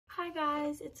Hi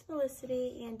guys, it's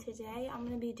Felicity, and today I'm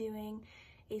going to be doing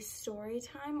a story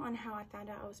time on how I found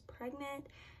out I was pregnant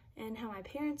and how my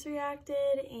parents reacted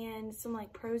and some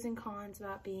pros and cons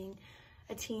about being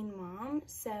a teen mom.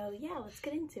 So yeah, let's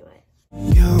get into it.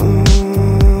 You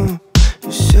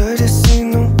should have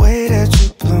seen the way that you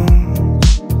bloom.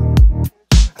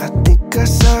 I think I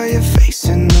saw your face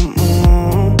in the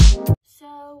moon.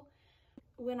 So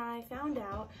when I found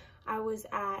out, I was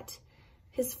at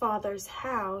his father's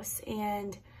house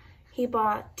and he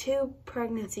bought 2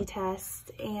 pregnancy tests,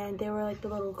 and they were the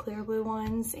little clear blue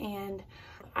ones, and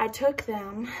I took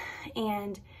them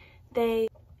and they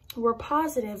were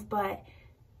positive, but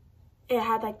it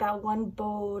had that one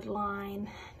bold line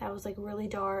that was really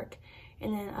dark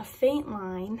and then a faint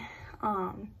line.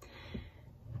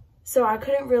 So I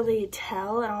couldn't really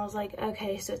tell, and I was like,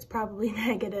 okay, so it's probably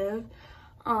negative.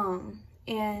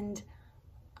 And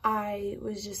I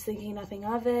was just thinking nothing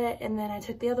of it, and then I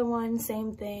took the other one,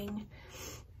 same thing,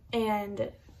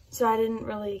 and so I didn't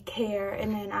really care.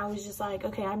 And then I was just like,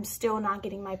 okay, I'm still not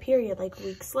getting my period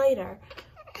weeks later.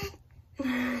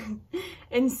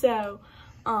 And so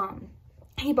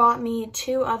he bought me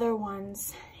 2 other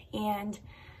ones, and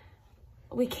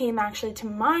we came actually to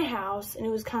my house, and it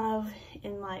was kind of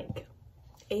in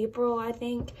April, I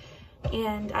think,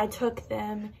 and I took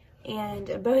them,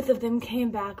 and both of them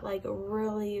came back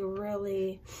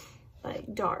really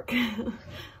dark,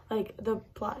 the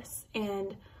plus.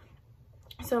 And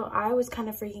so I was kind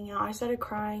of freaking out. I started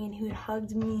crying, and he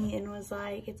hugged me and was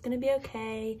like, it's gonna be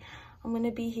okay, I'm gonna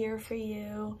be here for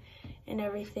you and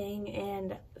everything.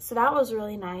 And so that was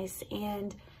really nice.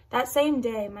 And that same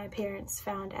day my parents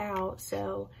found out,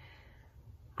 so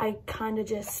I kind of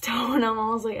just told them.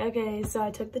 I was like, okay, so I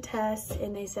took the test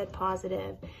and they said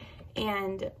positive.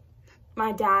 And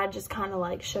my dad just kind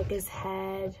of shook his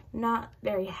head, not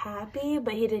very happy,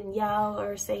 but he didn't yell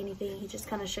or say anything. He just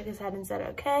kind of shook his head and said,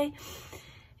 okay.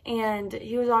 And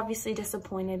he was obviously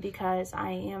disappointed because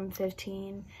I am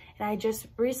 15 and I just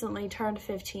recently turned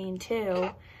 15 too.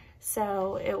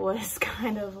 So it was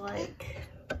kind of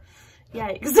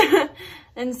yikes.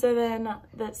 And so then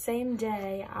that same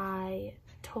day I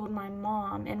told my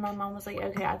mom, and my mom was like,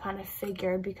 okay, I kind of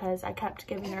figured, because I kept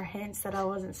giving her hints that I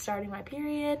wasn't starting my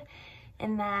period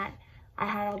and that I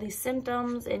had all these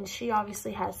symptoms. And she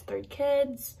obviously has 3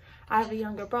 kids. I have a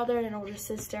younger brother and an older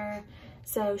sister,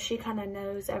 so she kind of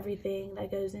knows everything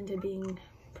that goes into being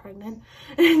pregnant.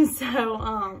 And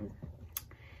so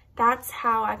that's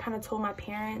how I kind of told my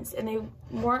parents, and they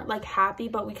weren't happy,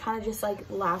 but we kind of just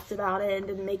laughed about it and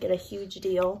didn't make it a huge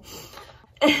deal.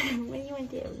 What do you want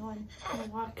to do? You want to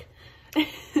walk?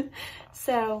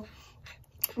 So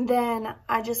then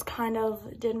I just kind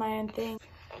of did my own thing.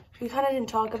 We kind of didn't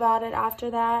talk about it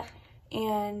after that,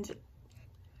 and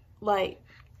I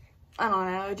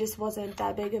don't know, it just wasn't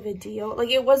that big of a deal.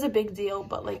 It was a big deal,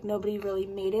 but nobody really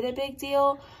made it a big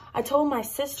deal. I told my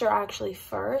sister actually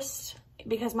first,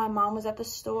 because my mom was at the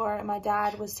store and my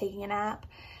dad was taking a nap.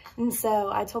 And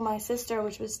so I told my sister,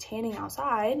 which was tanning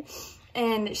outside,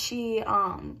 and she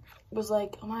was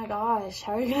like, oh my gosh,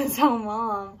 how are you gonna tell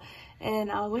mom?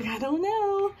 And I was like, I don't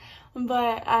know.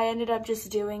 But I ended up just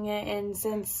doing it, and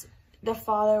since the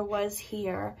father was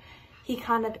here, he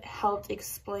kind of helped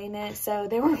explain it, so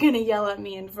they weren't gonna yell at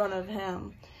me in front of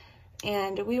him.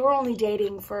 And we were only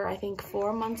dating for, I think,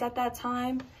 4 months at that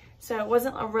time, so it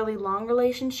wasn't a really long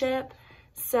relationship.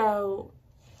 So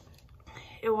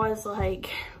it was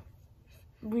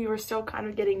we were still kind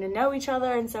of getting to know each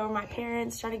other, and so were my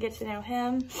parents trying to get to know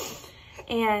him.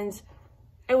 And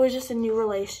it was just a new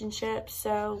relationship,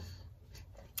 so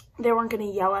they weren't going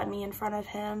to yell at me in front of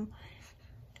him.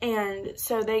 And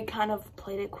so they kind of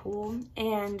played it cool,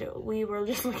 and we were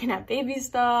just looking at baby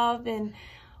stuff, and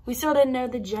we still didn't know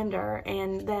the gender.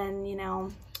 And then,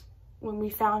 when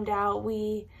we found out,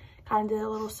 we kind of did a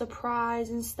little surprise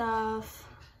and stuff.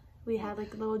 We had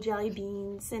little jelly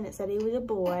beans, and it said he was a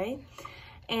boy.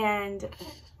 And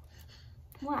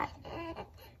what?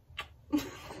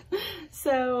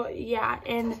 So yeah,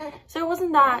 and so it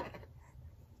wasn't that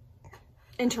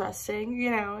interesting,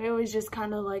 it was just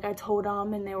kind of I told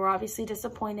them, and they were obviously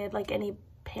disappointed, any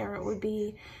parent would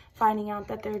be, finding out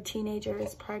that their teenager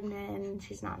is pregnant and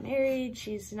she's not married,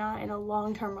 she's not in a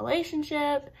long-term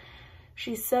relationship,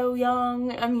 she's so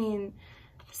young. I mean,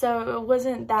 so it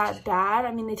wasn't that bad.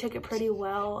 I mean, they took it pretty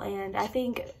well, and I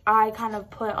think I kind of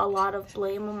put a lot of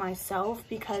blame on myself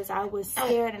because I was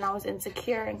scared and I was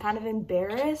insecure and kind of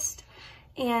embarrassed,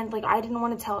 and I didn't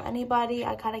want to tell anybody.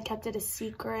 I kind of kept it a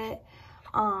secret.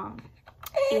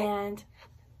 And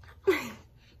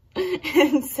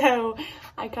and so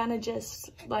I kind of just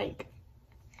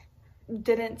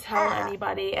didn't tell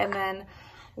anybody. And then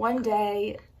one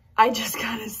day I just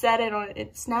kind of said it on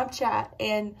Snapchat,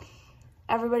 and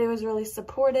everybody was really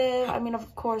supportive. I mean,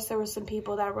 of course, there were some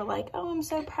people that were like, oh, I'm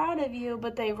so proud of you,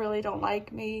 but they really don't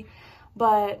like me.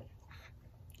 But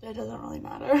it doesn't really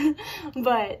matter.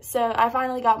 But so I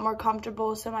finally got more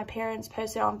comfortable. So my parents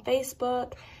posted on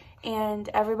Facebook, and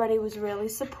everybody was really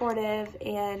supportive,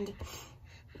 and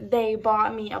they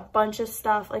bought me a bunch of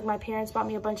stuff. Like, my parents bought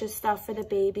me a bunch of stuff for the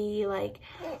baby. Like,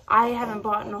 I haven't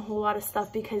bought a whole lot of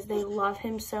stuff because they love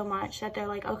him so much that they're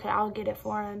like, okay, I'll get it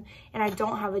for him. And I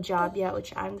don't have a job yet,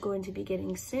 which I'm going to be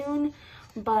getting soon,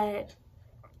 but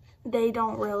they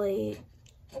don't really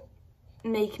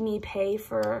make me pay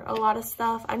for a lot of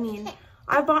stuff. I mean,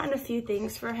 I've bought a few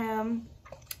things for him,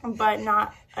 but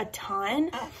not a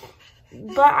ton.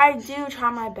 But I do try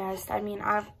my best. I mean,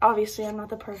 obviously I'm not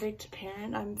the perfect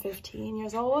parent. I'm 15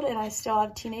 years old and I still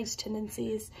have teenage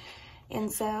tendencies. And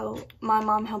so my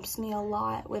mom helps me a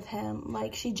lot with him.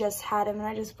 Like, she just had him and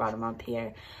I just brought him up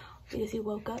here because he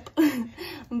woke up.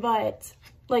 But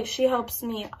like, she helps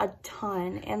me a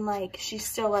ton, and like, she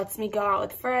still lets me go out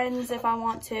with friends if I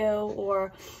want to,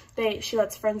 or she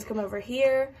lets friends come over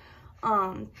here.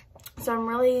 So I'm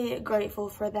really grateful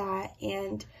for that.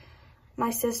 And my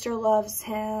sister loves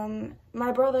him.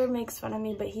 My brother makes fun of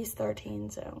me, but he's 13,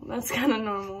 so that's kind of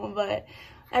normal. But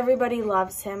everybody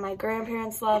loves him. My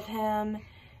grandparents love him.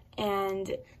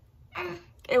 And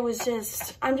it was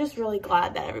just, I'm just really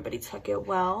glad that everybody took it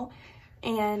well.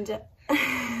 And,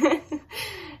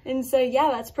 and so, yeah,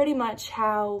 that's pretty much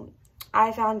how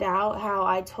I found out, how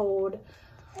I told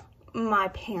my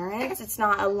parents. It's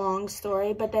not a long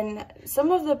story, but then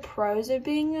some of the pros of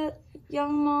being a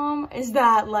young mom is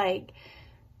that, like,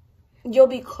 you'll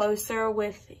be closer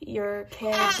with your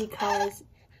kid because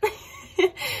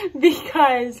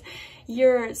because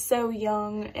you're so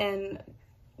young and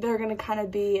they're gonna kind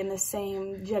of be in the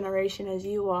same generation as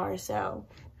you are. So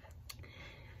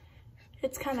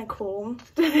it's kind of cool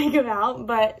to think about,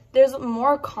 but there's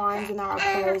more cons than there are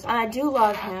pros. And I do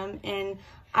love him and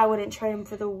I wouldn't trade him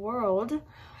for the world.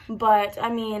 But I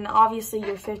mean, obviously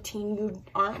you're 15, you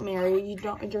aren't married,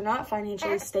 you're not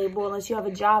financially stable unless you have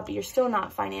a job, but you're still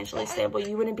not financially stable.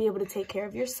 You wouldn't be able to take care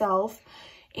of yourself.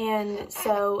 And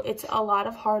so it's a lot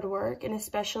of hard work, and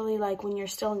especially like when you're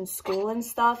still in school and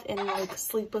stuff, and like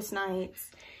sleepless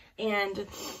nights, and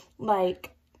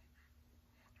like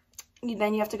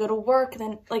then you have to go to work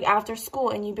then like after school,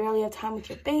 and you barely have time with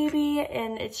your baby,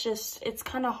 and it's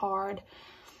kind of hard.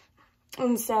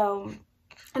 And so,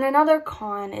 and another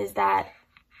con is that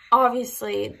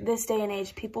obviously this day and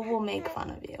age, people will make fun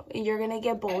of you. You're going to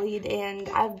get bullied, and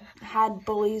I've had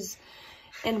bullies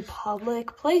in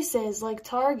public places like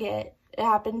Target. It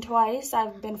happened twice.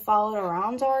 I've been followed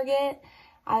around Target.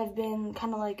 I've been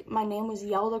kind of like, my name was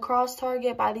yelled across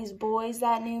Target by these boys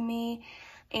that knew me.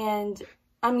 And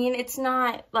I mean, it's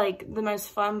not like the most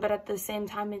fun, but at the same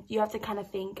time, you have to kind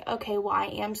of think, okay, well, I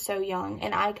am so young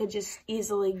and I could just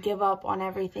easily give up on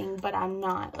everything, but I'm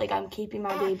not. Like, I'm keeping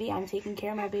my baby, I'm taking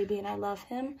care of my baby, and I love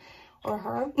him or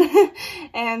her.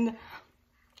 And,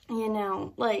 you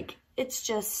know, like, it's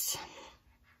just,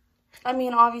 I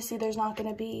mean, obviously there's not going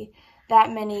to be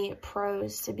that many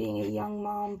pros to being a young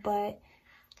mom, but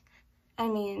I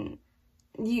mean,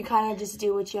 you kind of just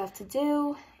do what you have to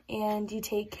do. And you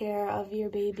take care of your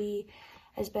baby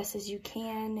as best as you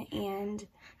can, and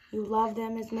you love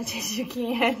them as much as you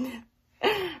can.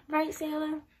 Right,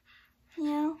 Sailor?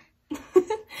 Yeah.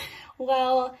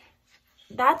 Well,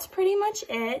 that's pretty much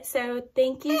it. So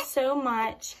thank you so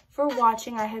much for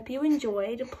watching. I hope you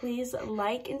enjoyed. Please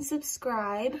like and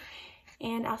subscribe,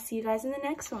 and I'll see you guys in the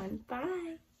next one.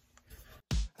 Bye.